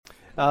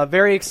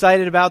Very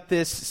excited about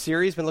this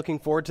series. Been looking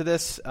forward to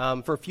this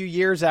for a few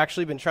years,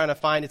 actually. Been trying to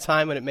find a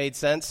time when it made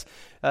sense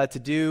to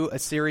do a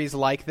series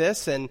like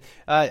this. And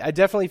I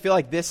definitely feel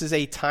like this is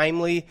a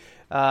timely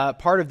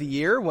part of the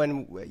year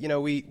when,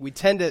 we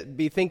tend to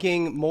be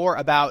thinking more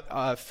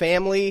about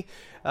family,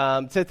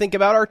 to think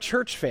about our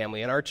church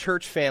family and our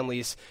church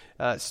family's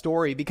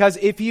story. Because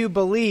if you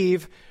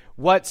believe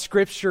what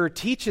Scripture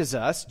teaches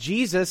us,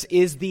 Jesus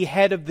is the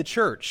head of the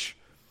church.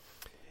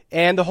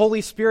 And the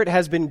Holy Spirit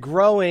has been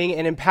growing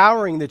and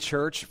empowering the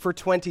church for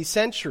 20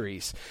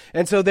 centuries.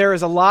 And so there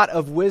is a lot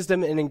of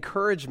wisdom and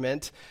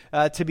encouragement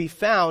to be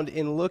found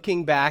in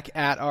looking back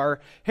at our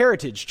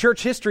heritage.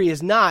 Church history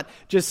is not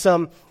just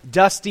some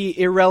dusty,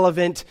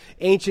 irrelevant,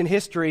 ancient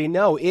history.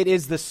 No, it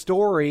is the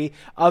story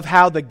of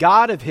how the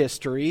God of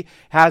history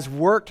has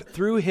worked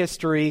through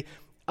history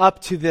up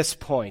to this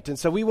point. And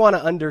so we want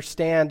to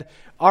understand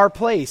our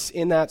place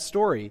in that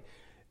story.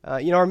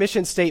 Our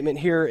mission statement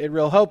here at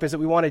Real Hope is that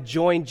we want to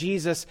join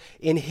Jesus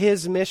in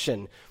his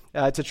mission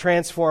to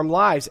transform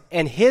lives.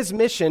 And his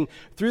mission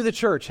through the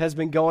church has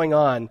been going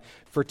on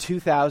for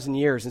 2,000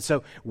 years. And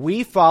so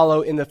we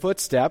follow in the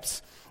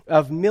footsteps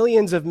of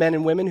millions of men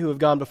and women who have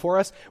gone before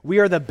us. We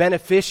are the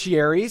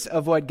beneficiaries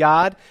of what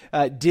God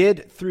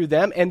did through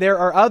them. And there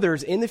are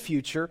others in the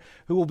future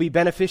who will be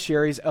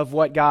beneficiaries of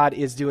what God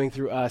is doing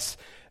through us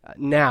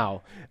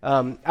now.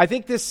 I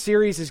think this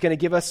series is going to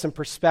give us some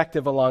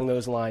perspective along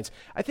those lines.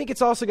 I think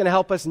it's also going to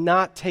help us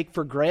not take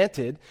for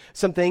granted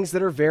some things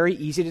that are very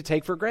easy to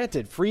take for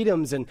granted.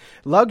 Freedoms and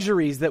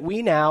luxuries that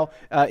we now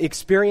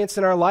experience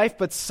in our life,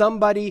 but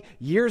somebody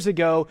years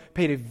ago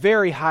paid a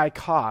very high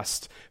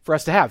cost for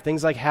us to have.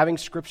 Things like having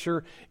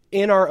Scripture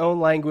in our own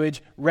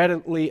language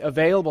readily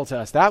available to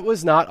us. That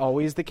was not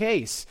always the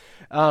case.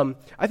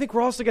 I think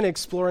we're also going to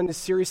explore in this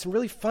series some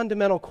really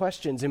fundamental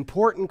questions,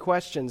 important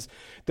questions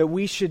that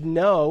we should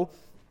know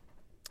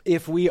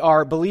if we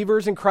are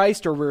believers in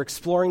Christ or we're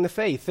exploring the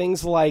faith.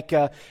 Things like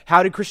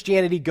how did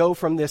Christianity go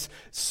from this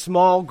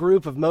small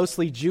group of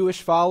mostly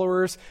Jewish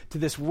followers to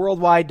this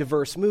worldwide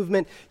diverse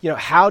movement?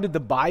 How did the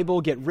Bible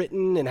get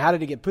written and how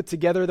did it get put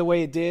together the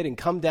way it did and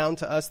come down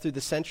to us through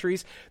the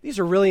centuries? These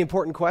are really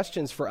important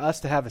questions for us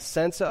to have a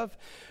sense of.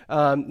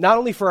 Not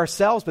only for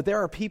ourselves, but there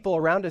are people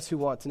around us who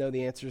want to know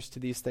the answers to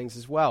these things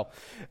as well.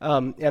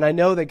 And I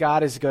know that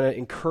God is going to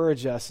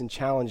encourage us and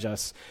challenge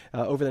us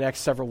over the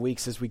next several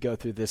weeks as we go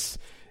through this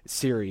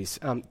series.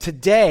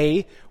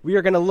 Today, we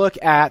are going to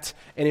look at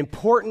an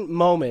important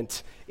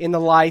moment in the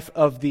life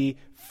of the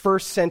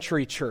first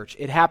century church.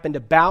 It happened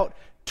about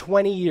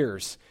 20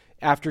 years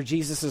after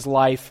Jesus'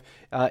 life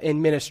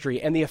and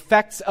ministry. And the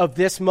effects of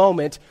this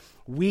moment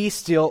we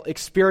still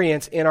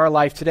experience in our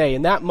life today.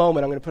 And that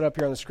moment, I'm going to put up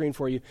here on the screen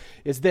for you,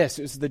 is this.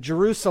 It was the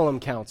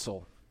Jerusalem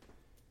Council.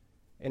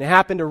 And it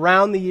happened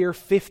around the year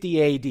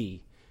 50 AD,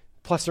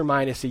 plus or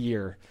minus a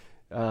year.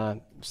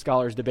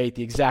 Scholars debate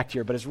the exact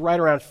year, but it's right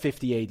around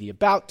 50 AD,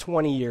 about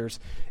 20 years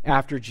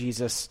after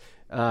Jesus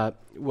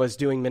was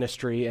doing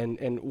ministry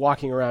and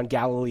walking around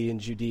Galilee and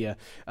Judea.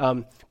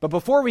 But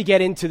before we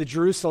get into the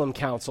Jerusalem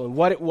Council and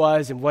what it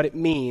was and what it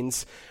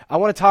means, I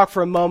want to talk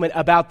for a moment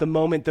about the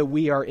moment that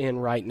we are in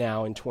right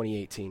now in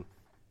 2018.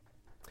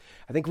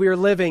 I think we are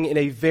living in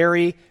a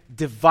very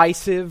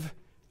divisive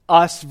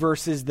us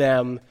versus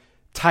them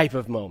type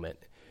of moment.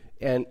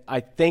 And I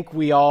think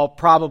we all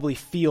probably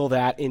feel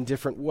that in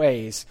different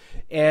ways.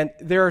 And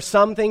there are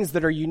some things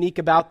that are unique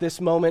about this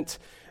moment.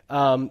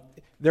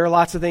 There are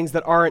lots of things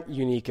that aren't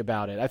unique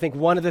about it. I think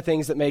one of the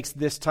things that makes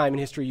this time in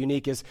history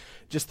unique is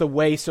just the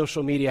way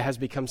social media has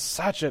become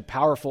such a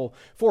powerful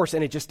force,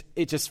 and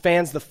it just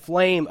fans the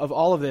flame of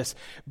all of this.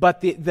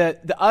 But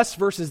the us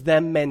versus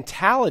them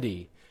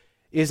mentality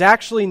is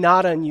actually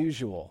not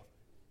unusual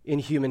in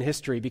human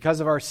history. Because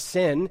of our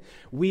sin,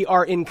 we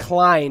are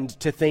inclined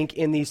to think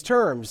in these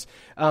terms.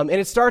 And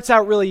it starts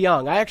out really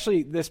young.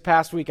 This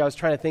past week, I was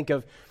trying to think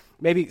of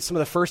maybe some of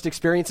the first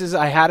experiences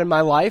I had in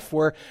my life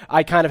where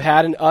I kind of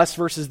had an us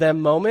versus them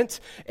moment.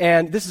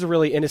 And this is a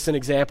really innocent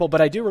example,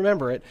 but I do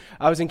remember it.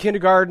 I was in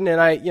kindergarten and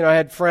I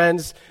had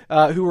friends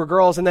who were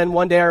girls. And then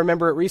one day I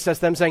remember at recess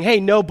them saying, "Hey,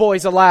 no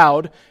boys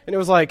allowed." And it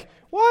was like,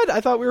 what?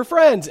 I thought we were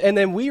friends. And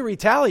then we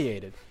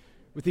retaliated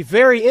with the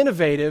very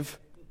innovative,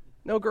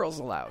 "No girls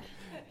allowed."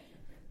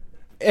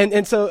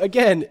 And so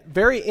again,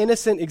 very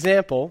innocent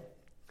example,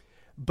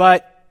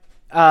 but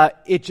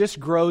it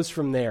just grows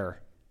from there.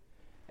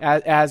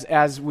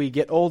 As we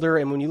get older,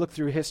 and when you look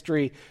through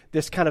history,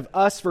 this kind of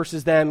us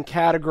versus them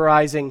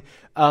categorizing,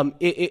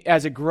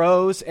 as it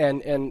grows,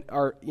 and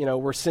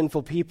we're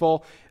sinful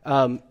people,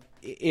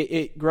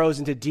 it grows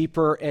into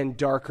deeper and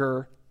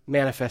darker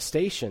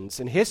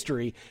manifestations. And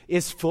history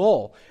is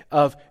full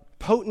of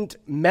potent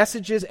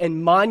messages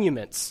and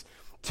monuments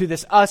to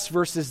this us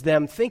versus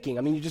them thinking.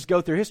 I mean, you just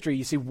go through history,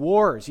 you see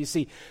wars, you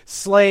see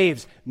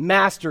slaves,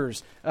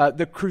 masters,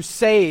 the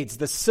Crusades,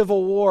 the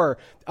Civil War,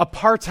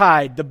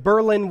 apartheid, the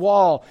Berlin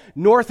Wall,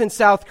 North and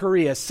South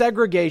Korea,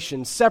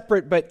 segregation,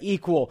 separate but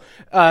equal,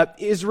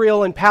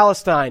 Israel and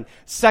Palestine,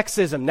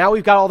 sexism. Now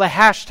we've got all the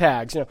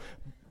hashtags,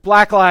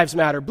 Black lives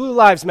matter, blue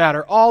lives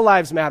matter, all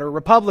lives matter,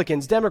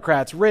 Republicans,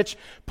 Democrats, rich,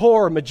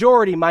 poor,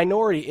 majority,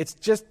 minority. It's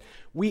just,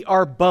 we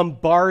are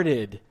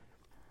bombarded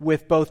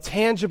with both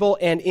tangible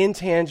and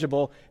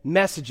intangible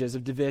messages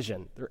of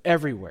division. They're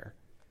everywhere.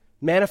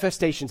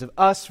 Manifestations of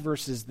us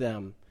versus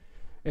them.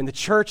 And the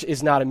church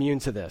is not immune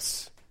to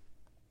this.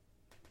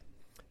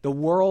 The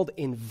world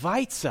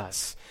invites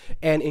us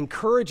and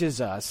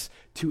encourages us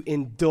to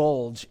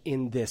indulge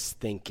in this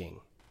thinking.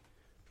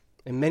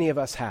 And many of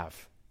us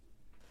have.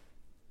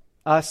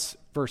 Us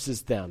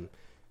versus them.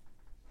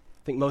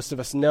 I think most of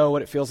us know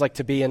what it feels like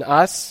to be an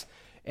us,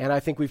 and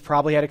I think we've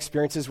probably had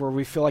experiences where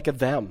we feel like a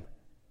them.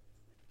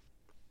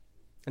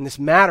 And this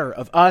matter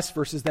of us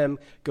versus them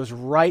goes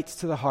right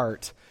to the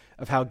heart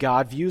of how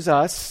God views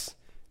us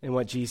and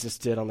what Jesus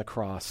did on the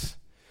cross.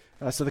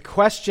 So the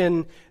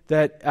question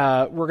that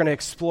we're going to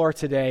explore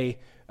today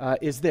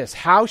is this: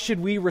 how should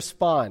we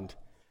respond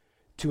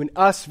to an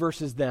us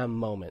versus them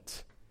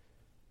moment?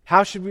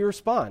 How should we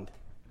respond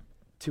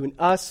to an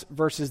us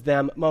versus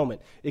them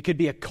moment? It could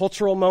be a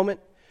cultural moment.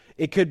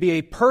 It could be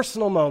a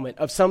personal moment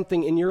of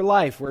something in your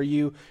life where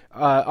you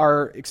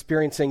are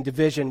experiencing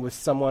division with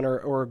someone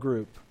or a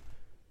group.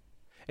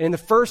 And in the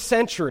first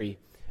century,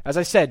 as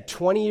I said,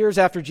 20 years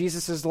after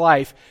Jesus'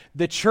 life,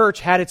 the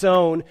church had its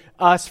own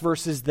us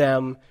versus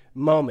them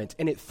moment,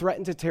 and it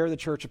threatened to tear the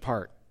church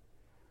apart.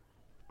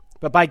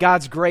 But by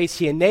God's grace,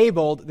 he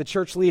enabled the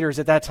church leaders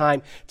at that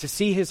time to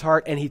see his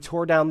heart, and he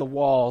tore down the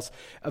walls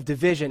of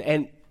division.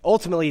 And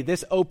ultimately,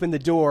 this opened the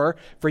door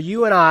for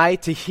you and I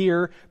to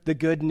hear the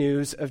good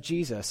news of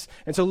Jesus.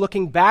 And so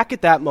looking back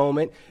at that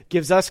moment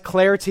gives us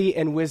clarity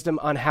and wisdom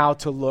on how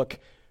to look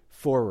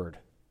forward.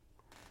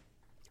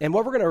 And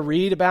what we're going to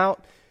read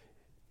about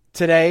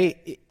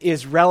today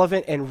is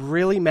relevant and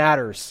really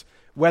matters,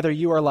 whether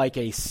you are like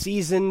a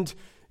seasoned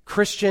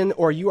Christian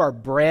or you are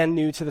brand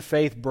new to the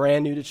faith,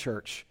 brand new to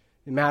church.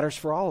 It matters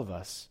for all of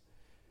us.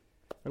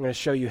 I'm going to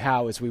show you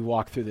how as we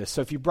walk through this.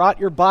 So if you brought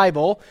your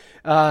Bible,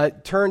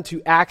 turn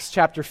to Acts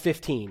chapter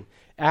 15.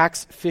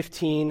 Acts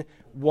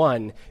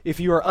 15:1. If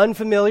you are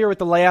unfamiliar with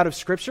the layout of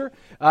Scripture,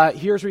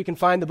 here's where you can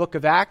find the book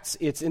of Acts.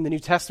 It's in the New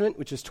Testament,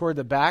 which is toward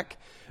the back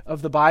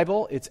of the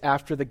Bible. It's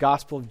after the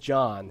Gospel of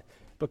John.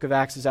 Book of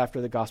Acts is after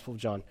the Gospel of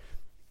John.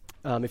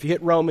 If you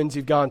hit Romans,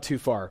 you've gone too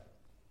far.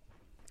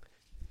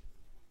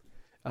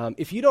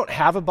 If you don't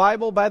have a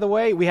Bible, by the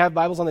way, we have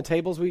Bibles on the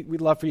tables.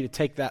 We'd love for you to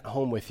take that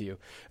home with you.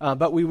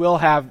 But we will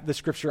have the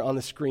Scripture on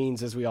the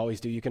screens as we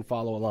always do. You can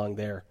follow along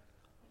there.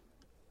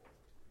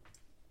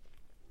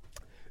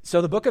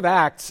 So the book of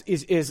Acts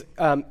is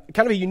kind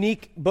of a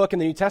unique book in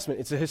the New Testament.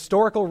 It's a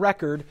historical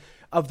record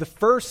of the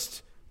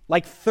first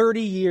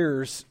 30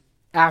 years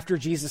after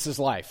Jesus'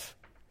 life.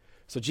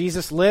 So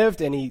Jesus lived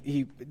and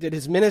he did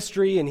his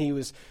ministry and he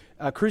was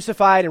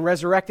crucified and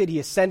resurrected. He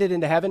ascended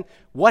into heaven.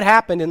 What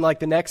happened in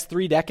the next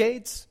 3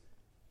 decades?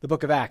 The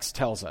book of Acts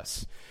tells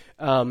us.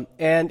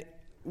 And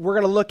we're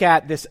going to look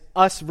at this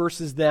us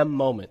versus them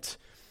moment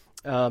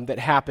that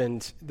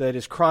happened, that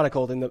is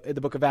chronicled in the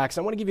book of Acts.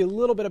 I want to give you a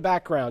little bit of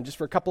background just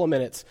for a couple of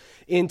minutes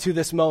into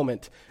this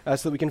moment so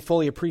that we can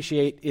fully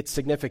appreciate its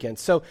significance.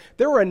 So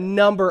there were a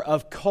number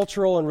of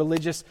cultural and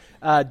religious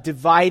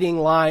dividing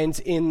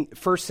lines in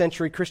first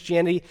century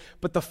Christianity,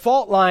 but the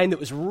fault line that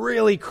was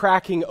really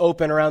cracking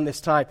open around this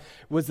time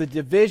was the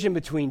division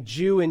between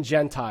Jew and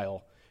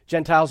Gentile.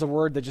 Gentile is a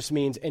word that just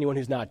means anyone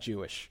who's not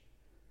Jewish.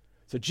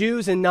 So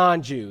Jews and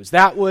non-Jews.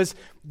 That was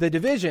the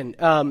division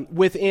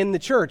within the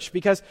church,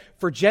 because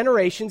for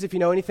generations, if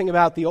you know anything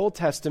about the Old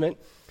Testament,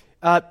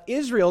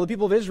 Israel, the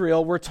people of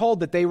Israel, were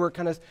told that they were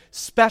kind of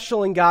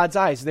special in God's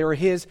eyes. They were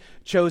his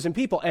chosen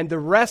people. And the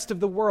rest of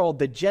the world,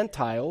 the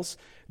Gentiles,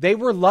 they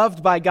were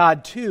loved by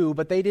God too,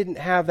 but they didn't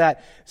have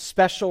that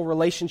special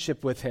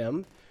relationship with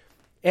him.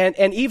 And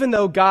even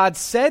though God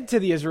said to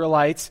the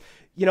Israelites,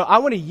 I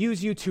want to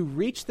use you to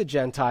reach the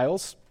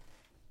Gentiles,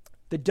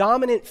 the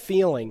dominant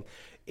feeling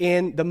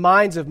in the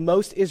minds of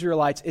most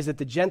Israelites is that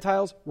the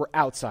Gentiles were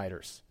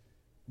outsiders.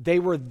 They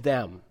were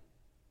them.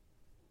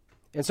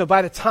 And so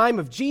by the time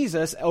of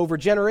Jesus, over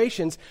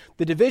generations,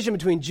 the division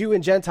between Jew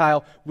and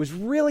Gentile was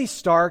really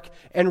stark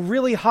and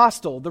really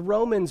hostile. The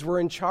Romans were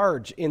in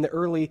charge in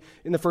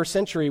the first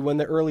century when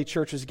the early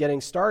church was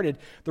getting started.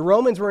 The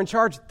Romans were in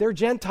charge. They're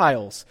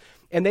Gentiles.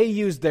 And they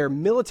used their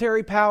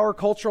military power,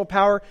 cultural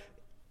power,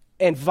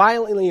 and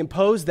violently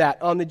imposed that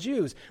on the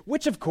Jews,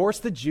 which of course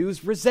the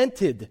Jews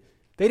resented.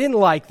 They didn't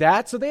like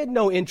that, so they had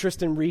no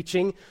interest in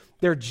reaching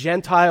their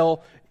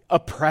Gentile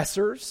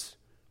oppressors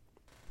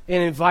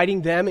and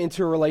inviting them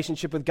into a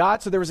relationship with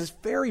God. So there was this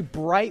very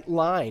bright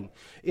line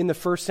in the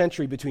first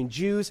century between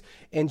Jews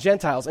and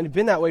Gentiles, and it had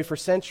been that way for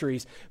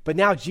centuries. But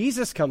now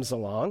Jesus comes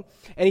along,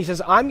 and he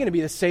says, I'm going to be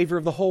the Savior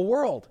of the whole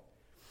world.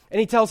 And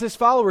he tells his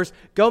followers,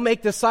 go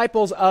make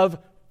disciples of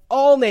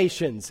all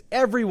nations,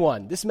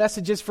 everyone. This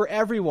message is for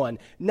everyone,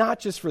 not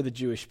just for the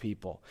Jewish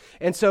people.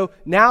 And so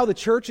now the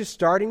church is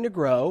starting to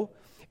grow,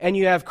 and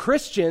you have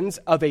Christians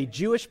of a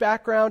Jewish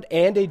background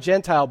and a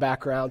Gentile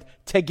background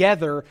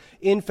together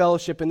in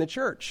fellowship in the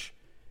church.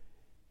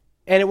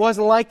 And it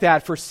wasn't like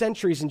that for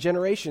centuries and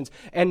generations.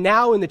 And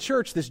now in the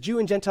church, this Jew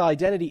and Gentile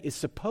identity is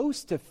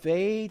supposed to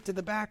fade to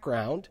the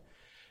background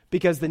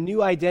because the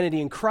new identity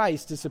in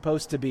Christ is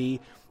supposed to be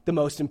the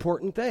most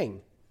important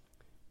thing.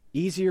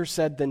 Easier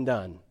said than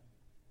done.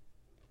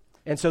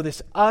 And so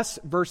this us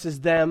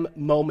versus them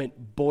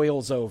moment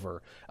boils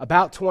over.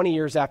 About 20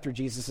 years after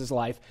Jesus'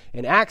 life,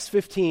 and Acts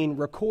 15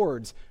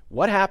 records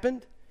what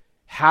happened,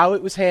 how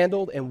it was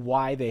handled, and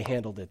why they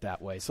handled it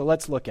that way. So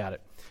let's look at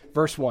it.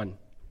 Verse 1.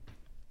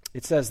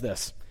 It says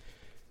this: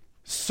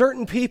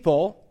 certain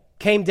people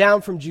came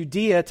down from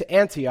Judea to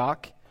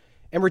Antioch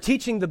and were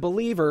teaching the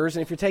believers,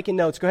 and if you're taking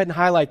notes, go ahead and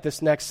highlight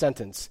this next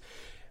sentence.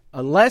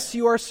 Unless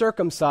you are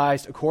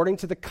circumcised according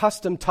to the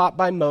custom taught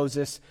by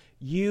Moses,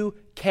 you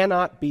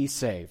cannot be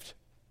saved.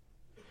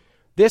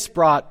 This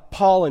brought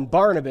Paul and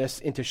Barnabas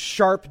into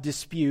sharp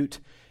dispute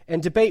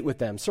and debate with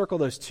them. Circle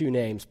those two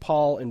names,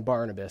 Paul and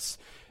Barnabas.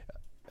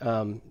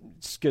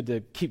 It's good to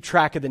keep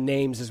track of the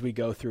names as we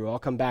go through. I'll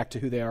come back to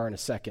who they are in a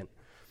second.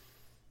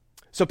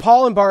 So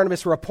Paul and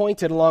Barnabas were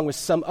appointed along with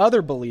some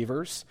other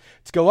believers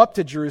to go up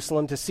to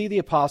Jerusalem to see the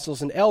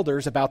apostles and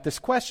elders about this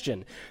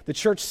question. The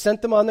church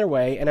sent them on their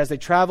way, and as they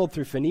traveled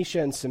through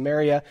Phoenicia and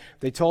Samaria,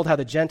 they told how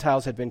the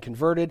Gentiles had been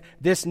converted.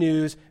 This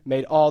news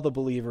made all the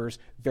believers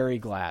very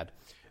glad.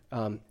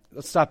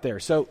 Let's stop there.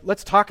 So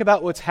let's talk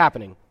about what's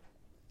happening.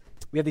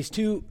 We have these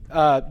two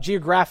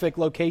geographic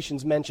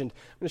locations mentioned.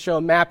 I'm going to show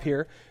a map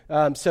here.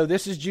 So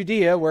this is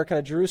Judea, where kind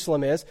of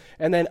Jerusalem is.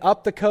 And then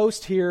up the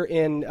coast here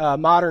in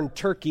modern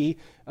Turkey,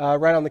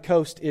 right on the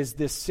coast, is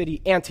this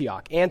city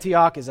Antioch.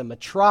 Antioch is a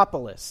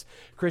metropolis.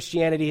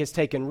 Christianity has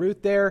taken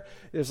root there.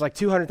 There's like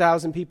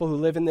 200,000 people who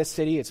live in this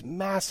city. It's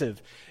massive.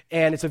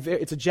 And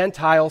it's a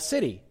Gentile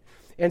city.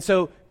 And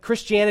so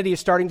Christianity is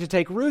starting to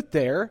take root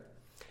there.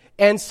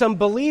 And some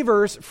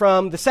believers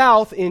from the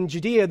south in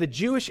Judea, the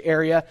Jewish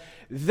area,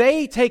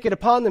 they take it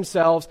upon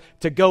themselves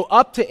to go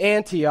up to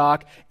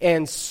Antioch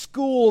and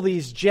school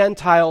these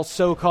Gentile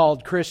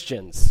so-called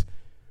Christians.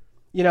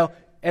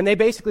 And they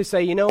basically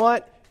say, you know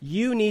what?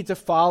 You need to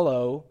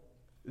follow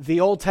the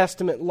Old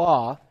Testament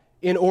law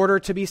in order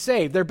to be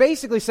saved. They're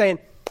basically saying,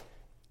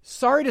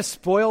 sorry to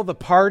spoil the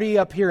party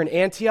up here in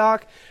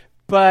Antioch,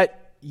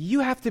 but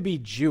you have to be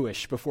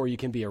Jewish before you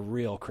can be a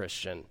real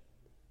Christian.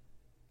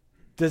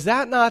 Does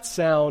that not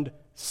sound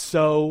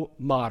so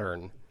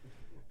modern?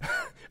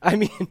 I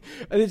mean,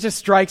 it just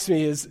strikes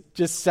me as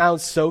just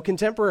sounds so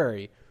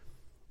contemporary.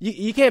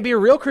 You can't be a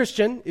real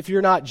Christian if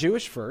you're not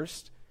Jewish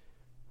first.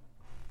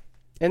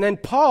 And then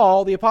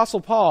Paul, the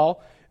Apostle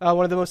Paul,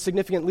 one of the most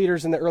significant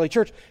leaders in the early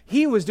church,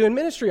 he was doing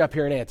ministry up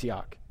here in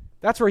Antioch.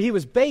 That's where he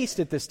was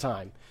based at this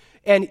time.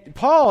 And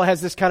Paul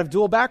has this kind of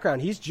dual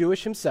background. He's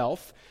Jewish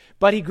himself,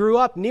 but he grew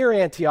up near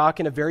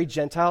Antioch in a very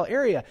Gentile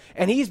area.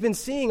 And he's been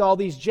seeing all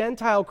these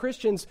Gentile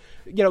Christians,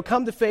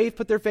 come to faith,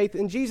 put their faith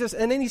in Jesus.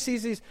 And then he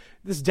sees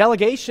this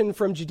delegation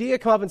from Judea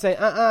come up and say,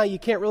 you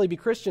can't really be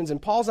Christians.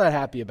 And Paul's not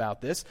happy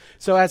about this.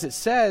 So as it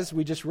says,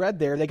 we just read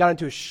there, they got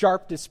into a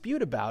sharp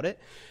dispute about it.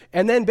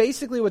 And then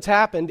basically what's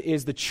happened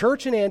is the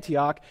church in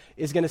Antioch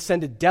is going to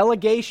send a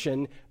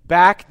delegation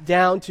back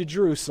down to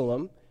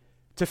Jerusalem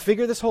to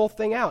figure this whole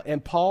thing out.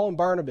 And Paul and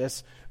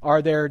Barnabas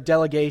are their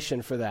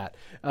delegation for that.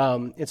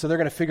 And so they're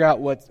going to figure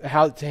out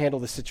how to handle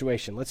the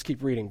situation. Let's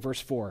keep reading.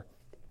 Verse 4.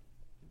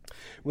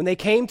 When they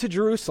came to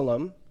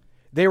Jerusalem,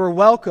 they were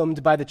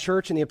welcomed by the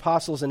church and the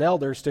apostles and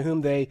elders, to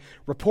whom they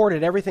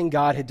reported everything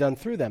God had done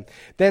through them.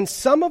 Then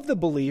some of the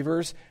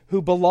believers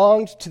who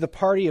belonged to the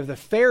party of the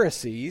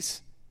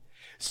Pharisees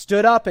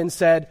stood up and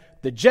said,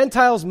 "The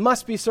Gentiles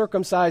must be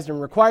circumcised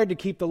and required to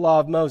keep the law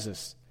of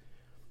Moses."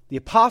 The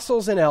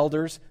apostles and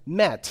elders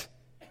met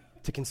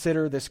to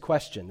consider this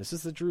question. This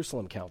is the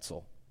Jerusalem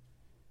Council.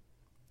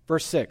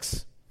 Verse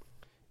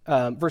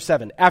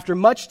 7. After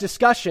much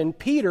discussion,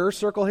 Peter,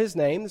 circle his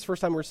name. This is the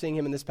first time we're seeing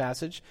him in this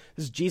passage.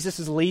 This is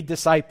Jesus' lead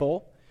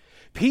disciple.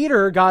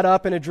 Peter got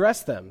up and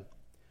addressed them.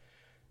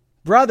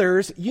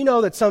 "Brothers, you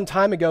know that some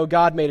time ago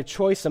God made a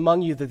choice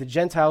among you that the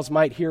Gentiles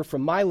might hear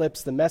from my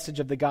lips the message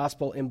of the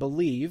gospel and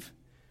believe."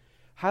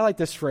 Highlight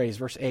this phrase,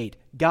 verse 8.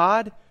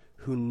 God,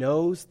 who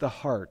knows the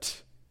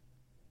heart,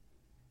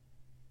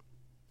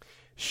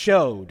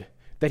 showed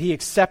that he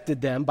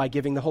accepted them by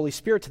giving the Holy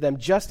Spirit to them,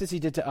 just as he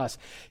did to us.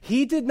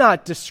 He did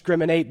not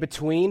discriminate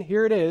between,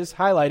 here it is,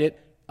 highlight it,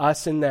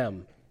 us and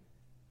them.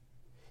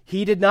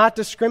 He did not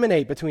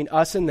discriminate between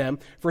us and them,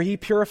 for he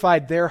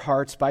purified their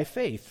hearts by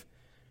faith.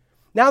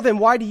 Now then,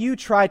 why do you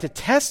try to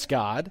test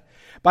God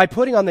by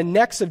putting on the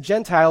necks of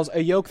Gentiles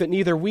a yoke that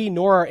neither we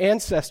nor our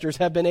ancestors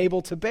have been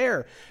able to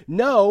bear?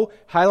 No,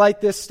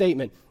 highlight this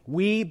statement.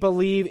 We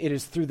believe it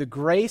is through the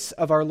grace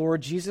of our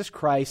Lord Jesus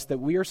Christ that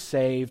we are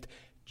saved,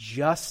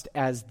 just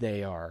as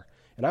they are.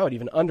 And I would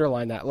even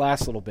underline that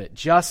last little bit,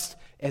 just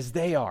as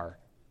they are.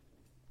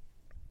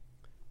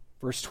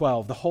 Verse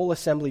 12, the whole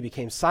assembly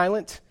became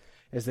silent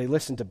as they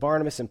listened to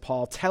Barnabas and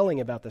Paul telling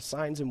about the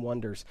signs and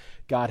wonders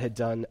God had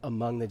done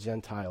among the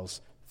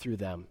Gentiles through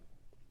them.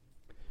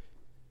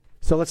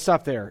 So let's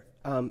stop there.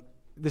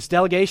 This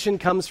delegation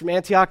comes from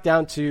Antioch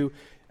down to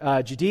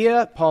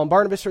Judea. Paul and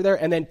Barnabas are there,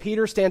 and then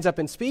Peter stands up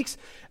and speaks,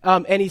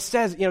 and he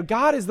says,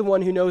 God is the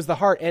one who knows the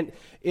heart. And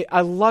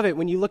I love it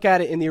when you look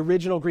at it in the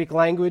original Greek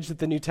language that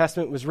the New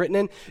Testament was written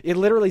in. It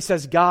literally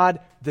says, God,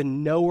 the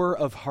knower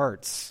of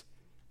hearts.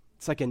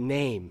 It's like a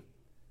name.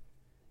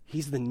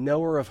 He's the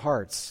knower of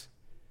hearts.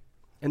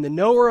 And the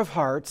knower of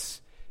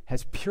hearts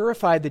has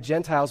purified the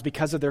Gentiles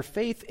because of their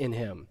faith in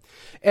him.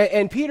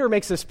 And Peter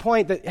makes this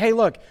point that, hey,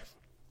 look,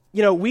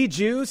 we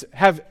Jews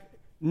have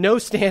no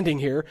standing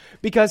here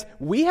because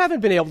we haven't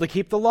been able to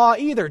keep the law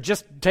either.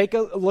 Just take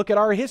a look at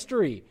our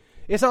history.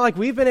 It's not like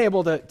we've been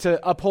able to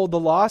uphold the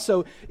law,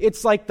 so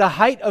it's like the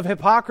height of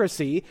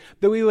hypocrisy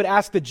that we would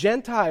ask the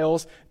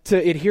Gentiles to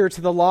adhere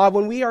to the law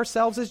when we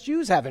ourselves as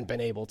Jews haven't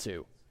been able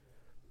to.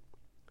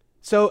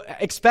 So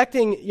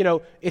expecting,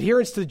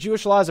 adherence to the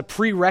Jewish law as a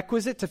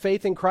prerequisite to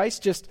faith in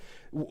Christ, just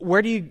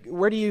where do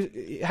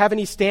you have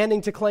any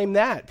standing to claim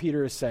that,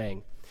 Peter is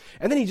saying.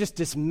 And then he just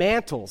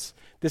dismantles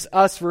this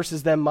us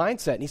versus them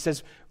mindset. And he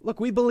says,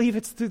 look, we believe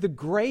it's through the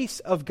grace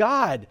of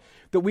God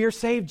that we are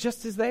saved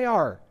just as they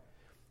are.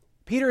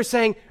 Peter is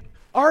saying,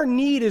 our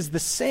need is the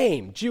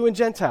same, Jew and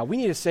Gentile. We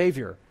need a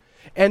Savior.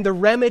 And the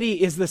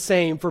remedy is the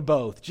same for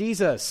both,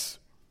 Jesus.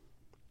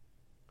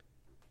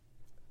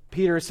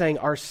 Peter is saying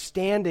our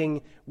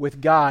standing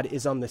with God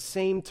is on the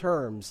same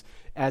terms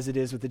as it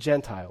is with the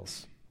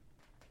Gentiles.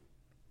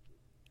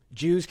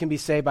 Jews can be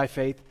saved by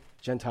faith.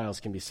 Gentiles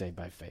can be saved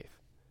by faith.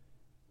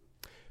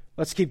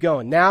 Let's keep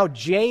going. Now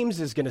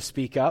James is going to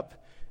speak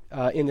up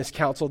in this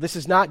council. This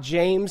is not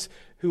James,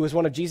 who was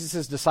one of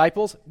Jesus'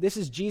 disciples. This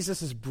is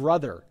Jesus'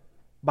 brother,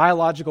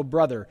 biological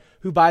brother,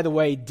 who, by the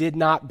way, did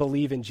not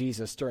believe in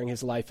Jesus during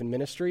his life and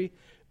ministry,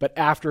 but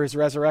after his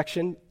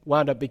resurrection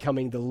wound up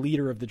becoming the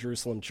leader of the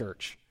Jerusalem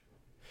church.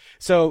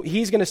 So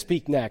he's going to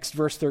speak next,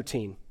 verse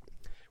 13.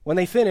 When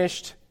they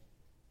finished,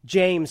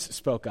 James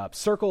spoke up.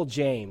 Circle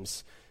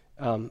James.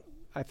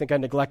 I think I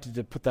neglected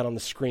to put that on the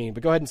screen,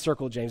 but go ahead and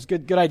circle James.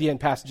 Good idea in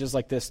passages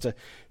like this to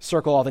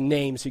circle all the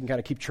names so you can kind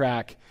of keep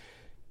track.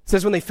 It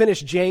says, when they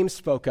finished, James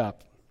spoke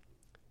up.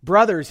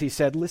 Brothers, he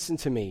said, listen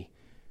to me.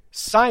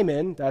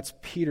 Simon, that's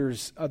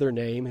Peter's other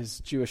name, his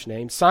Jewish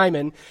name,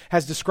 Simon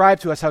has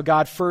described to us how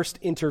God first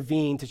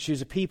intervened to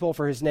choose a people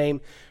for his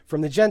name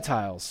from the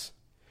Gentiles.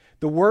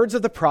 The words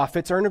of the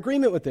prophets are in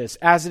agreement with this.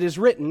 As it is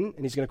written,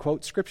 and he's going to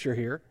quote scripture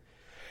here,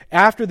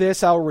 after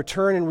this I will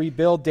return and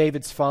rebuild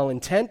David's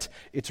fallen tent.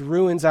 Its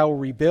ruins I will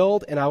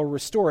rebuild, and I will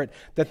restore it,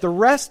 that the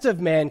rest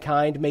of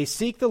mankind may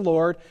seek the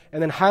Lord,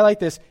 and then highlight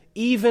this,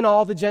 even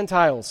all the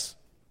Gentiles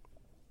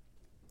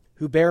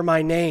who bear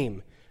my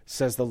name,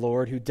 says the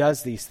Lord, who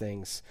does these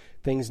things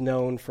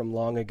known from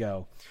long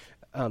ago.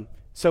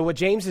 So what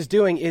James is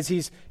doing is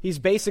he's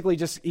basically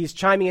he's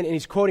chiming in and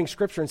he's quoting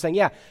scripture and saying,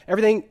 yeah,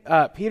 everything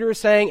Peter is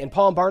saying and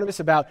Paul and Barnabas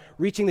about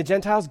reaching the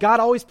Gentiles, God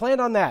always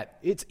planned on that.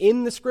 It's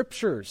in the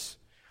scriptures.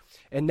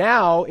 And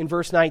now in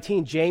verse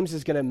 19, James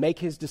is going to make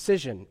his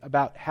decision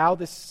about how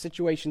this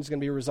situation is going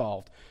to be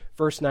resolved.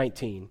 Verse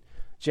 19,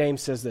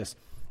 James says this,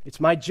 it's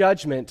my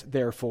judgment,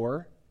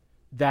 therefore,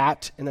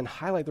 that, and then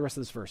highlight the rest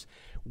of this verse,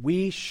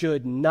 we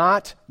should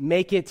not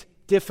make it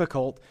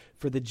difficult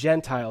for the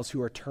Gentiles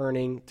who are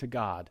turning to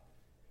God.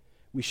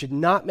 We should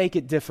not make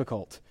it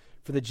difficult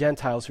for the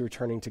Gentiles who are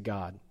turning to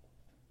God.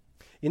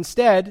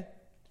 Instead,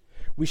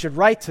 we should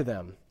write to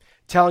them,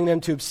 telling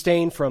them to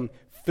abstain from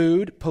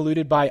food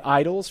polluted by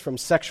idols, from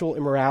sexual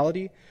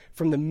immorality,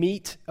 from the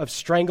meat of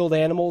strangled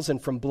animals,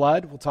 and from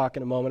blood. We'll talk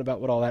in a moment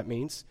about what all that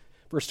means.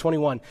 Verse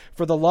 21,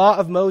 for the law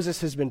of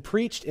Moses has been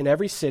preached in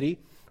every city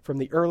from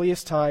the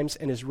earliest times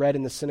and is read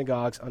in the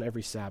synagogues on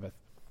every Sabbath.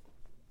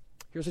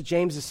 Here's what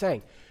James is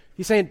saying.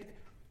 He's saying,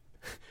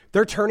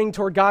 they're turning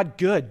toward God,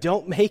 good.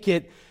 Don't make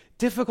it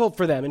difficult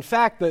for them. In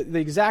fact, the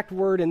exact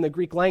word in the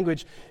Greek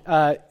language,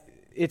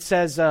 it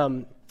says,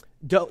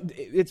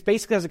 it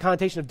basically has a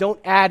connotation of don't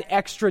add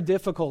extra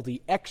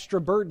difficulty, extra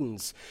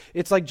burdens.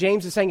 It's like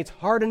James is saying it's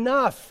hard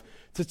enough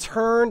to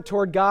turn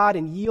toward God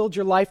and yield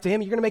your life to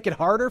him. You're going to make it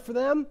harder for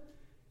them?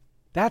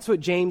 That's what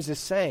James is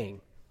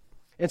saying.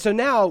 And so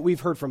now we've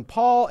heard from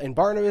Paul and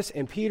Barnabas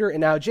and Peter and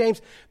now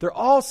James. They're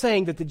all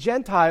saying that the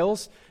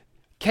Gentiles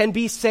can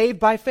be saved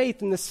by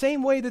faith in the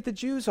same way that the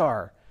Jews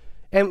are.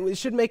 And it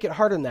should make it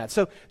harder than that.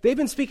 So they've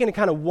been speaking to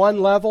kind of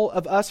one level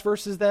of us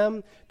versus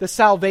them, the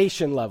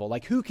salvation level,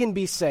 like who can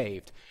be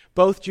saved,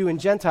 both Jew and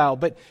Gentile.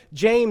 But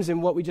James,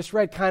 in what we just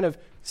read, kind of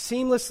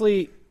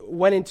seamlessly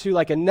went into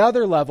like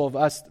another level of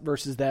us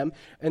versus them,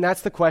 and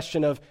that's the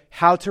question of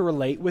how to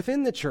relate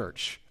within the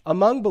church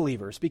among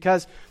believers.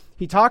 Because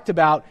he talked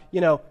about,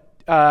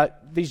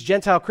 these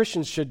Gentile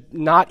Christians should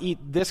not eat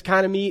this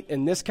kind of meat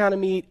and this kind of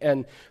meat,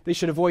 and they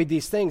should avoid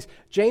these things.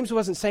 James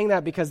wasn't saying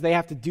that because they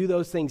have to do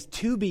those things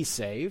to be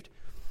saved.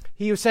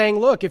 He was saying,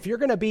 look, if you're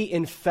going to be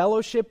in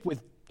fellowship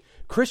with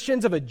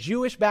Christians of a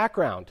Jewish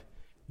background,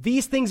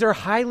 these things are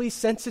highly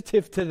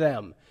sensitive to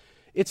them.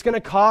 It's going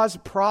to cause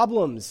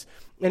problems.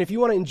 And if you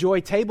want to enjoy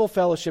table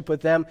fellowship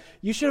with them,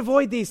 you should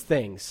avoid these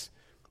things.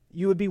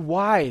 You would be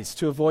wise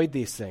to avoid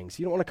these things.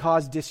 You don't want to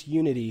cause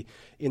disunity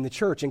in the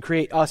church and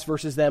create us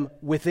versus them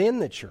within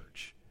the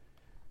church.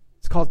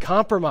 It's called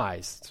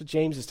compromise. That's what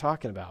James is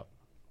talking about.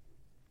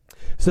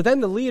 So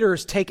then the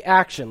leaders take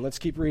action. Let's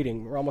keep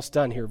reading. We're almost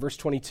done here. Verse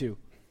 22.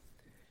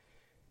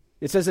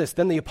 It says this,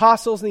 "Then the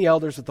apostles and the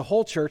elders of the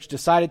whole church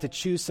decided to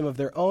choose some of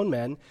their own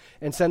men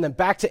and send them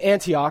back to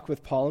Antioch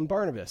with Paul and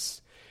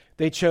Barnabas.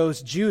 They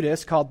chose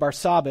Judas, called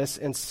Barsabbas,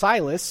 and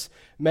Silas,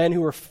 men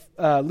who were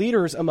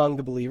leaders among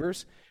the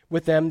believers.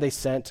 With them they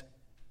sent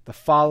the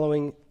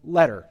following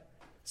letter."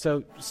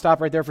 So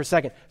stop right there for a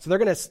second. So they're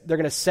going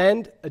to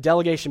send a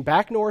delegation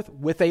back north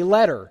with a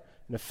letter,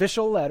 an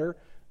official letter,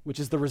 which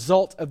is the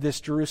result of this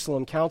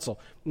Jerusalem council.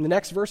 And the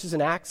next verses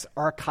in Acts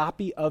are a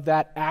copy of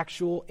that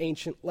actual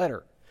ancient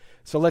letter.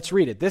 So let's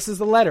read it. This is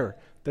the letter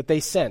that they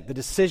sent, the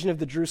decision of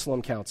the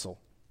Jerusalem council.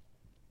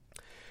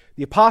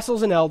 "The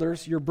apostles and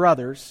elders, your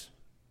brothers,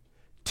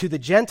 to the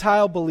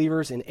Gentile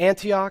believers in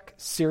Antioch,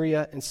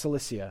 Syria, and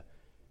Cilicia,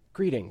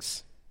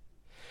 greetings.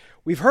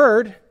 We've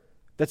heard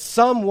that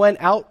some went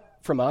out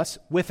from us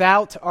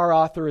without our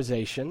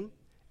authorization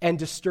and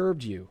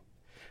disturbed you,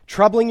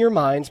 troubling your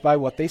minds by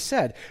what they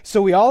said.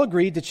 So we all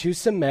agreed to choose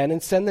some men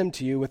and send them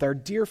to you with our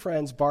dear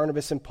friends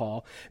Barnabas and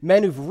Paul,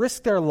 men who've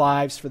risked their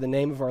lives for the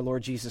name of our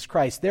Lord Jesus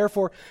Christ.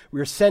 Therefore, we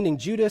are sending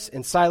Judas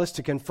and Silas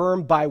to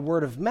confirm by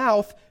word of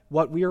mouth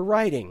what we are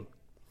writing.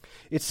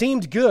 It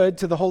seemed good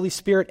to the Holy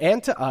Spirit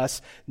and to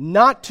us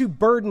not to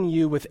burden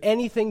you with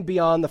anything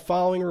beyond the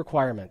following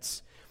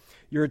requirements.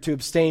 You're to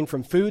abstain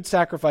from food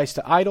sacrificed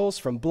to idols,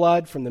 from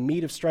blood, from the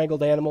meat of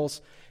strangled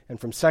animals, and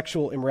from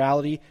sexual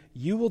immorality.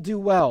 You will do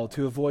well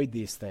to avoid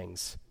these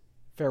things.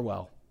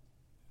 Farewell."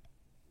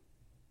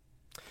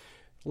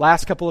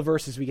 Last couple of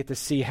verses, we get to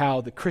see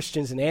how the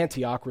Christians in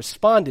Antioch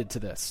responded to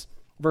this.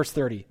 Verse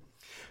 30.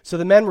 "So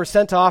the men were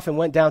sent off and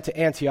went down to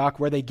Antioch,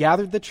 where they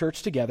gathered the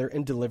church together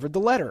and delivered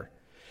the letter.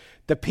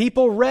 The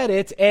people read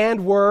it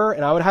and were,"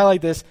 and I would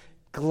highlight this,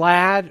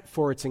 "glad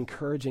for its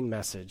encouraging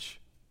message."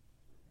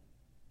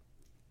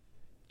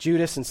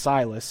 Judas and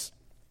Silas,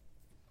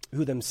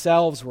 who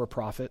themselves were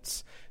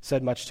prophets,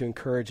 said much to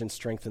encourage and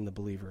strengthen the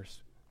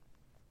believers.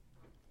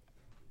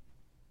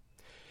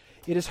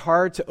 It is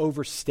hard to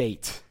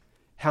overstate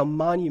how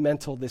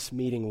monumental this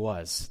meeting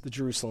was, the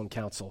Jerusalem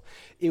Council.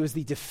 It was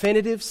the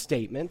definitive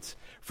statement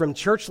from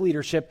church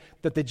leadership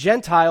that the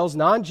Gentiles,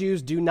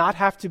 non-Jews, do not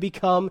have to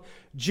become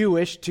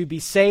Jewish to be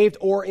saved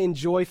or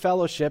enjoy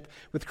fellowship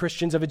with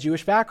Christians of a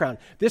Jewish background.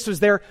 This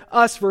was their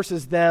us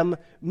versus them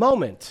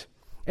moment.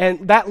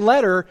 And that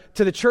letter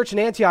to the church in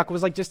Antioch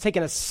was like just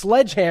taking a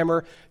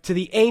sledgehammer to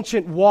the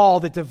ancient wall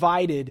that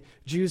divided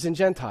Jews and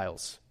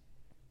Gentiles.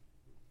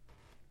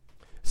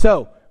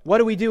 So, what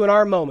do we do in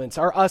our moments,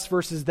 our us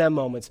versus them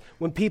moments,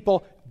 when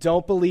people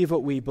don't believe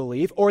what we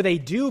believe, or they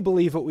do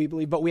believe what we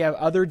believe, but we have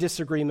other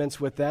disagreements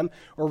with them,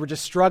 or we're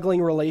just struggling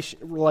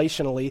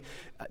relationally?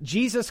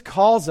 Jesus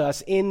calls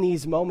us in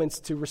these moments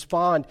to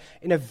respond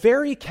in a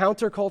very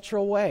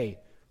countercultural way,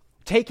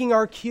 taking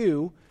our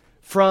cue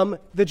from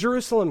the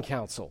Jerusalem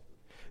Council.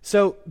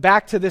 So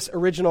back to this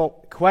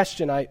original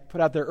question I put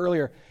out there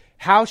earlier,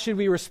 how should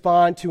we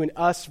respond to an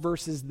us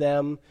versus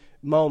them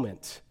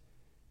moment?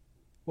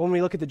 When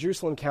we look at the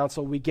Jerusalem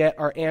Council, we get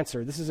our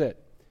answer. This is it.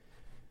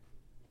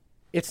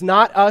 It's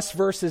not us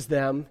versus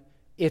them,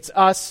 it's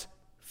us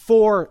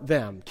for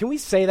them. Can we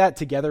say that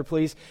together,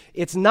 please?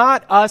 It's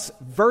not us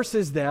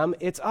versus them,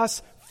 it's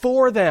us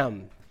for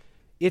them.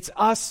 It's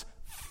us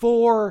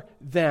for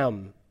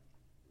them.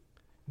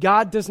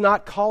 God does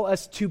not call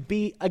us to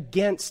be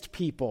against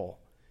people.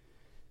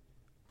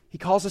 He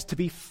calls us to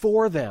be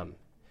for them.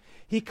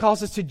 He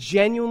calls us to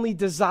genuinely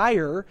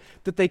desire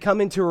that they come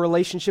into a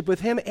relationship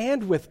with Him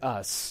and with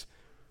us.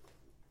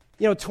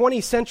 20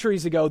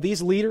 centuries ago,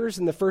 these leaders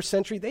in the first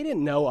century, they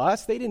didn't know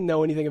us. They didn't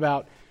know anything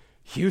about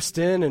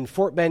Houston and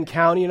Fort Bend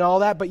County and all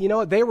that. But you know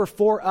what? They were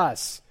for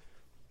us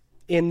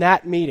in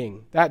that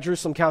meeting, that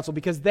Jerusalem Council,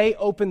 because they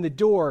opened the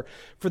door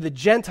for the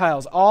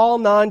Gentiles, all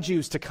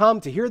non-Jews, to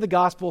come, to hear the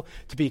gospel,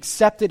 to be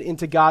accepted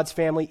into God's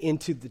family,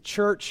 into the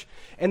church.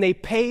 And they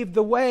paved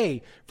the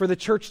way for the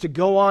church to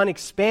go on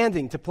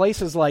expanding to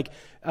places like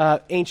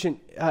ancient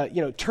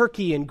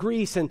Turkey and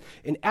Greece and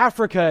in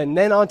Africa, and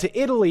then on to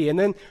Italy, and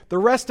then the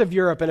rest of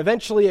Europe, and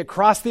eventually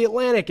across the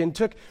Atlantic, and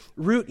took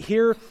root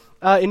here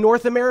in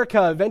North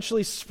America,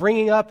 eventually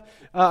springing up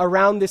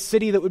around this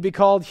city that would be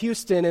called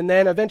Houston, and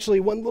then eventually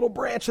one little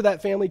branch of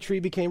that family tree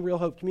became Real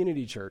Hope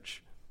Community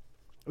Church.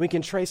 And we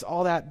can trace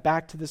all that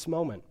back to this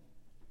moment.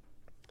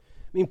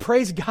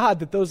 Praise God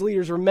that those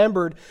leaders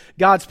remembered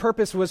God's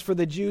purpose was for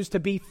the Jews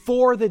to be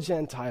for the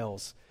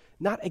Gentiles,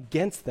 not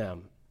against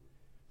them.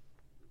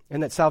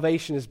 And that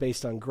salvation is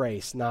based on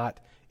grace, not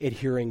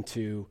adhering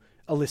to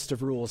a list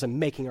of rules and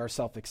making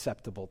ourselves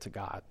acceptable to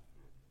God.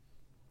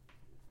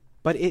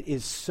 But it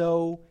is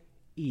so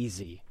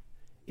easy.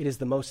 It is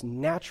the most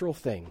natural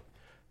thing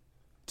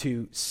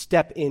to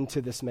step into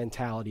this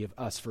mentality of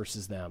us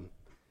versus them.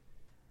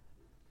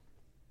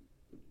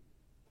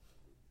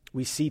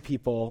 We see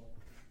people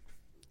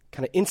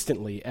kind of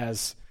instantly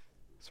as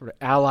sort of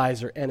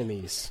allies or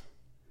enemies.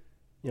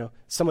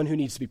 Someone who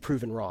needs to be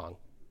proven wrong.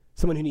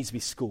 Someone who needs to be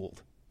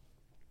schooled.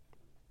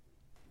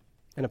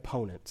 An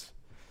opponent.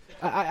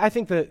 I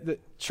think the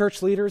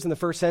church leaders in the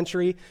first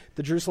century,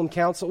 the Jerusalem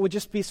Council, would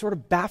just be sort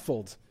of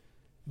baffled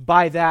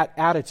by that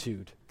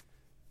attitude.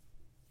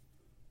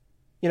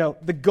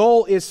 The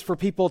goal is for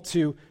people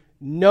to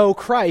know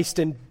Christ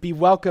and be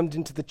welcomed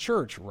into the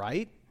church,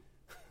 right?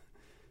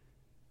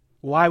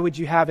 Why would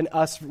you have an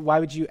us? Why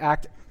would you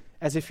act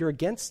as if you're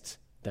against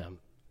them?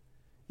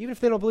 Even if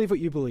they don't believe what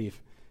you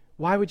believe,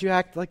 why would you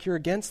act like you're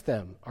against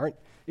them?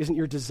 Isn't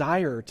your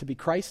desire to be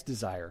Christ's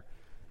desire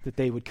that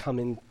they would come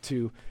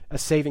into a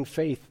saving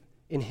faith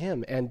in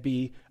him and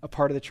be a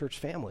part of the church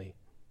family?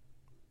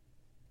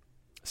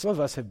 Some of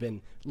us have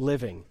been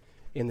living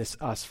in this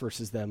us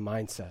versus them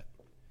mindset.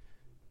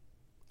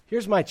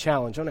 Here's my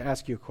challenge. I want to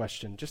ask you a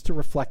question just to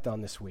reflect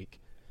on this week.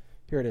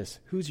 Here it is.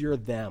 Who's your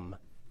them?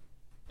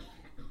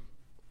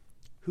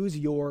 Who's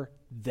your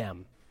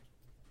them?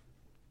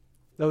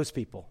 Those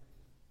people.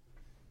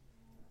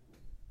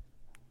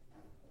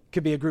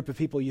 Could be a group of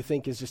people you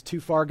think is just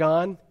too far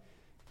gone.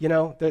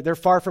 They're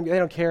far from, they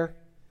don't care.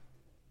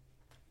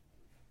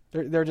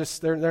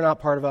 They're not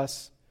part of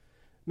us.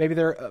 Maybe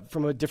they're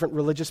from a different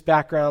religious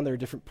background. They're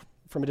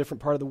from a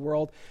different part of the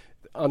world,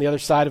 on the other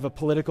side of a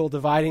political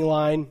dividing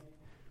line.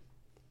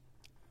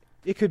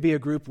 It could be a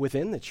group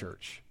within the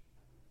church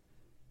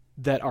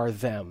that are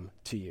them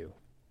to you,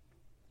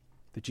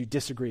 that you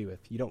disagree with,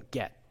 you don't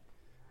get.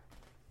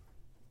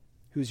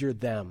 Who's your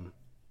them?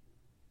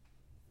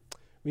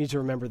 We need to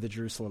remember the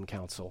Jerusalem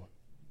Council.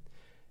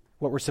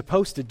 What we're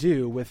supposed to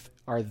do with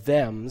our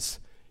thems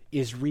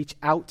is reach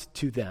out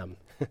to them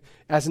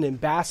as an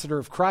ambassador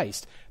of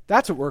Christ.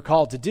 That's what we're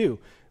called to do.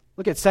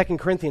 Look at 2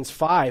 Corinthians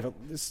 5,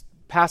 this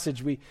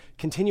passage we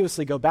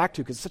continuously go back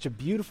to because it's such a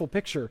beautiful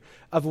picture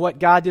of what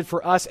God did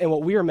for us and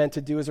what we are meant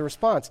to do as a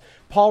response.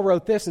 Paul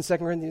wrote this in 2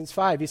 Corinthians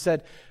 5. He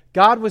said,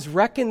 God was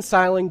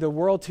reconciling the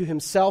world to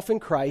himself in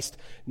Christ,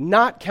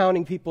 not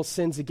counting people's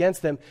sins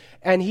against them,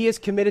 and he has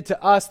committed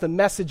to us the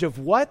message of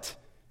what?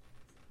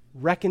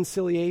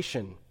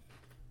 Reconciliation.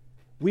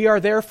 We are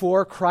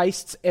therefore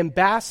Christ's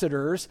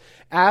ambassadors,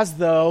 as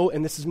though,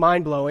 and this is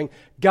mind-blowing,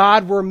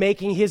 God were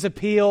making his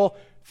appeal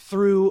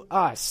through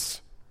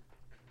us.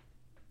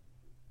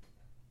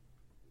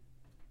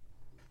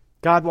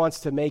 God wants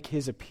to make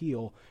his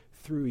appeal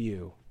through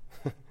you.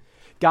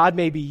 God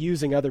may be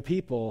using other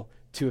people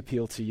to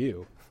appeal to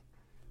you.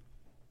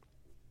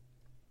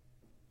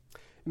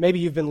 Maybe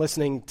you've been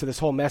listening to this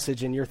whole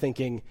message and you're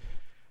thinking,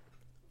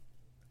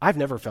 I've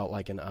never felt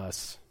like an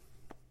us.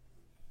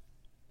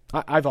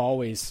 I've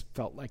always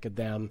felt like a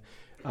them.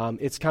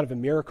 It's kind of a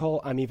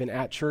miracle. I'm even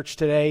at church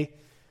today.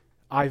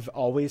 I've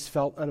always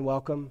felt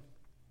unwelcome.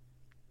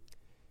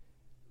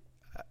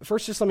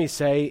 First, just let me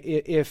say,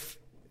 if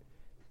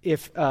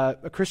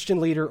a Christian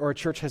leader or a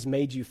church has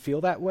made you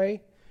feel that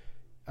way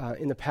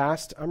in the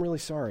past, I'm really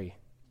sorry.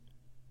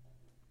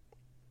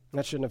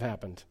 That shouldn't have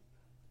happened.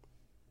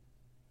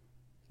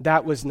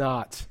 That was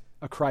not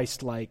a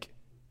Christ-like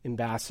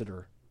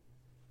ambassador.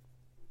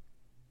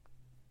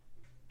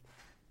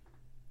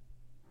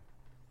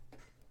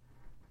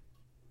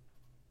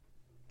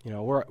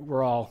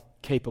 We're all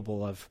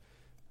capable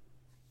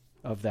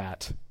of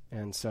that.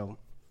 And so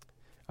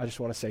I just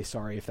want to say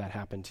sorry if that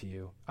happened to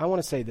you. I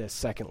want to say this,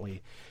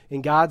 secondly.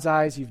 In God's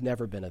eyes, you've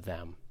never been a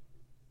them.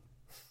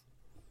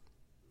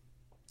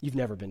 You've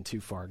never been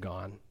too far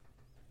gone.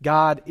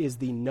 God is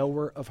the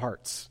knower of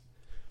hearts,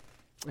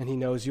 and he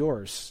knows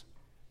yours.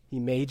 He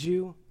made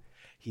you.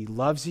 He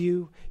loves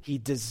you. He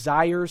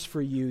desires for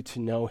you to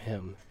know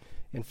him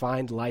and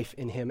find life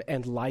in him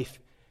and life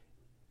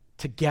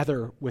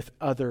together with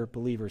other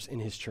believers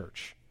in his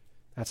church.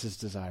 That's his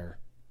desire.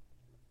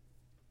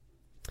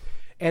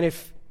 And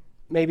if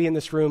maybe in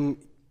this room,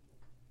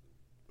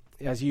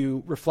 as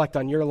you reflect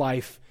on your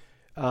life,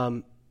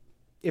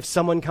 if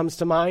someone comes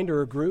to mind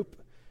or a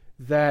group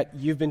that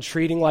you've been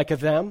treating like a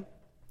them,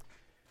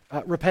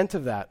 repent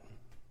of that.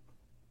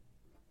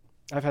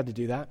 I've had to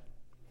do that.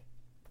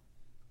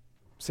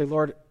 Say,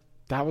 Lord,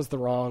 that was the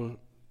wrong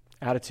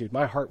attitude.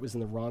 My heart was in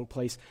the wrong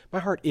place. My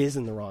heart is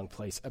in the wrong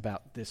place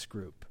about this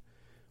group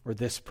or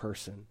this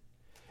person.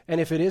 And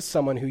if it is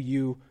someone who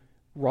you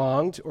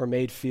wronged or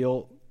made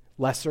feel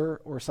lesser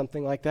or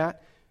something like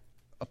that,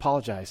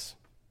 apologize.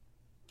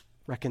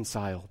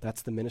 Reconcile.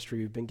 That's the ministry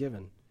we've been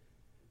given.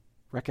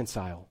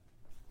 Reconcile.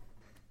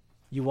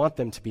 You want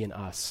them to be in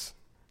us.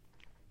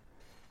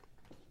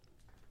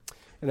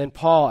 And then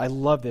Paul, I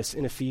love this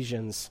in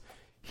Ephesians,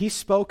 he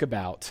spoke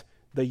about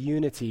the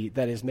unity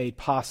that is made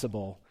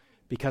possible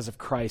because of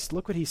Christ.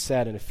 Look what he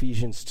said in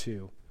Ephesians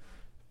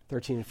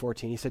 2:13 and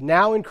 14. He said,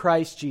 now in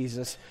Christ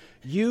Jesus,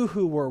 you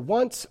who were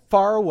once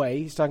far away,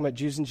 he's talking about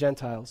Jews and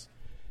Gentiles,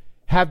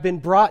 have been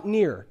brought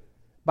near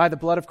by the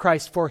blood of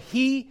Christ, for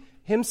he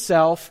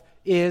himself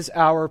is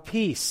our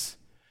peace,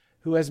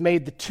 who has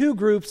made the two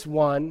groups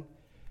one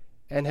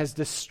and has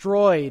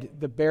destroyed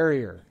the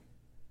barrier,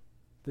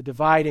 the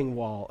dividing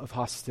wall of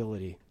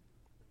hostility.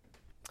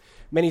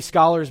 Many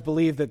scholars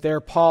believe that there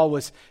Paul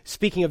was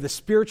speaking of the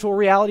spiritual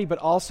reality, but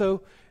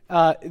also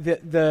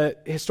the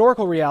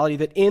historical reality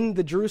that in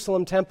the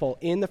Jerusalem temple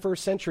in the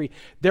first century,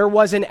 there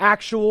was an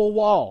actual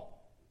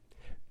wall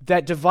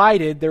that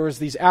divided. There was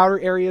these outer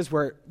areas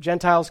where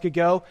Gentiles could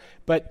go,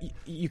 but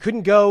you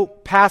couldn't go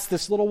past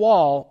this little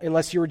wall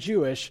unless you were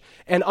Jewish.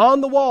 And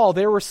on the wall,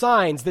 there were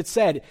signs that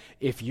said,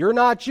 if you're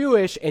not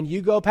Jewish and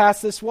you go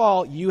past this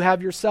wall, you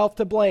have yourself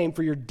to blame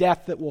for your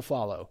death that will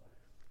follow.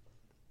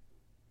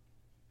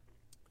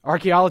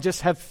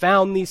 Archaeologists have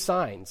found these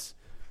signs.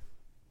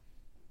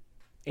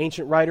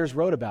 Ancient writers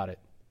wrote about it.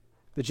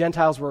 The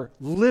Gentiles were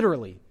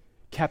literally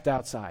kept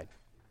outside.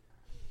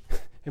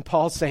 And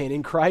Paul's saying,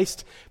 in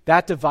Christ,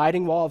 that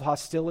dividing wall of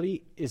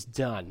hostility is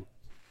done.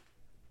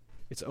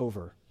 It's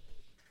over.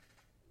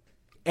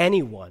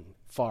 Anyone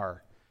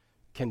far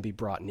can be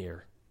brought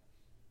near.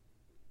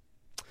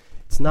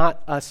 It's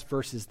not us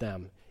versus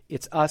them.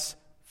 It's us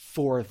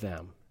for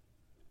them.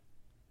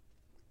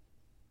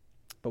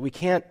 But we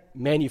can't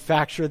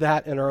manufacture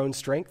that in our own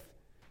strength,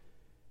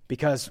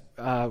 because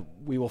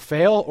we will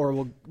fail,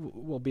 or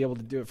we'll be able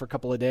to do it for a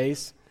couple of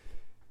days.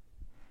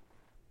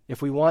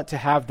 If we want to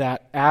have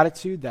that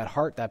attitude, that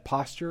heart, that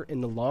posture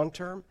in the long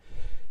term,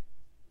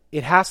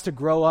 it has to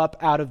grow up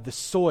out of the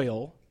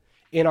soil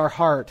in our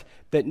heart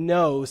that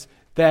knows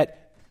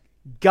that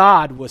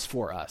God was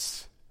for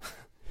us.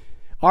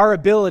 Our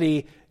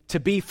ability to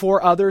be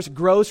for others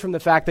grows from the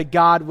fact that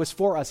God was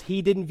for us.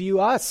 He didn't view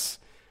us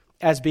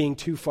as being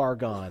too far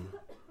gone.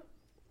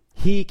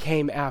 He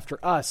came after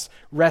us,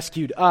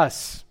 rescued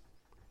us,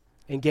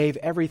 and gave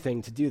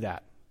everything to do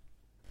that.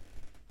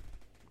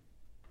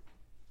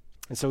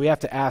 And so we have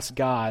to ask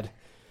God,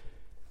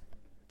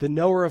 the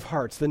knower of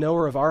hearts, the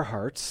knower of our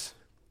hearts,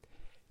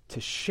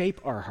 to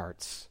shape our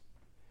hearts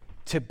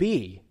to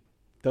be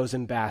those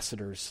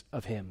ambassadors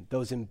of Him,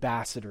 those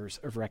ambassadors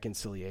of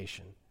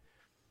reconciliation,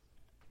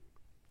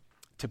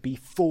 to be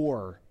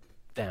for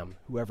them,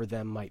 whoever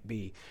them might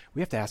be.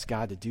 We have to ask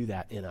God to do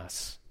that in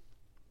us.